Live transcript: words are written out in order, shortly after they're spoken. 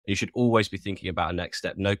You should always be thinking about a next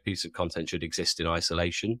step. No piece of content should exist in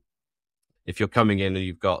isolation. If you're coming in and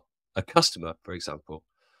you've got a customer, for example,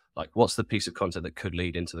 like what's the piece of content that could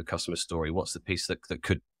lead into the customer story? What's the piece that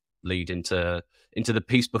could lead into the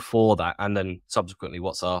piece before that? And then subsequently,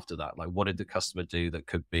 what's after that? Like, what did the customer do that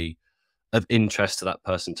could be of interest to that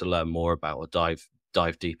person to learn more about or dive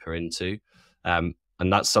deeper into? And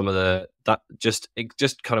that's some of that just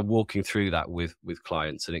kind of walking through that with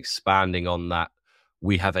clients and expanding on that.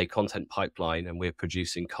 We have a content pipeline and we're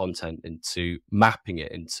producing content into mapping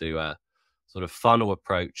it into a sort of funnel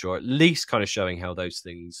approach, or at least kind of showing how those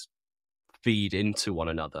things feed into one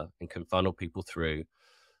another and can funnel people through.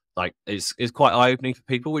 Like is quite eye opening for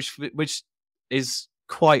people, which is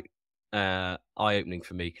quite eye opening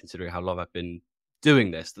for me considering how long I've been doing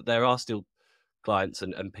this. That there are still clients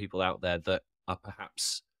and people out there that are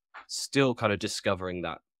perhaps still kind of discovering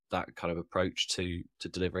that kind of approach to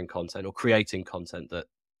delivering content or creating content that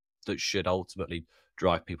should ultimately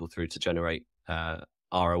drive people through to generate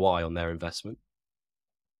ROI on their investment.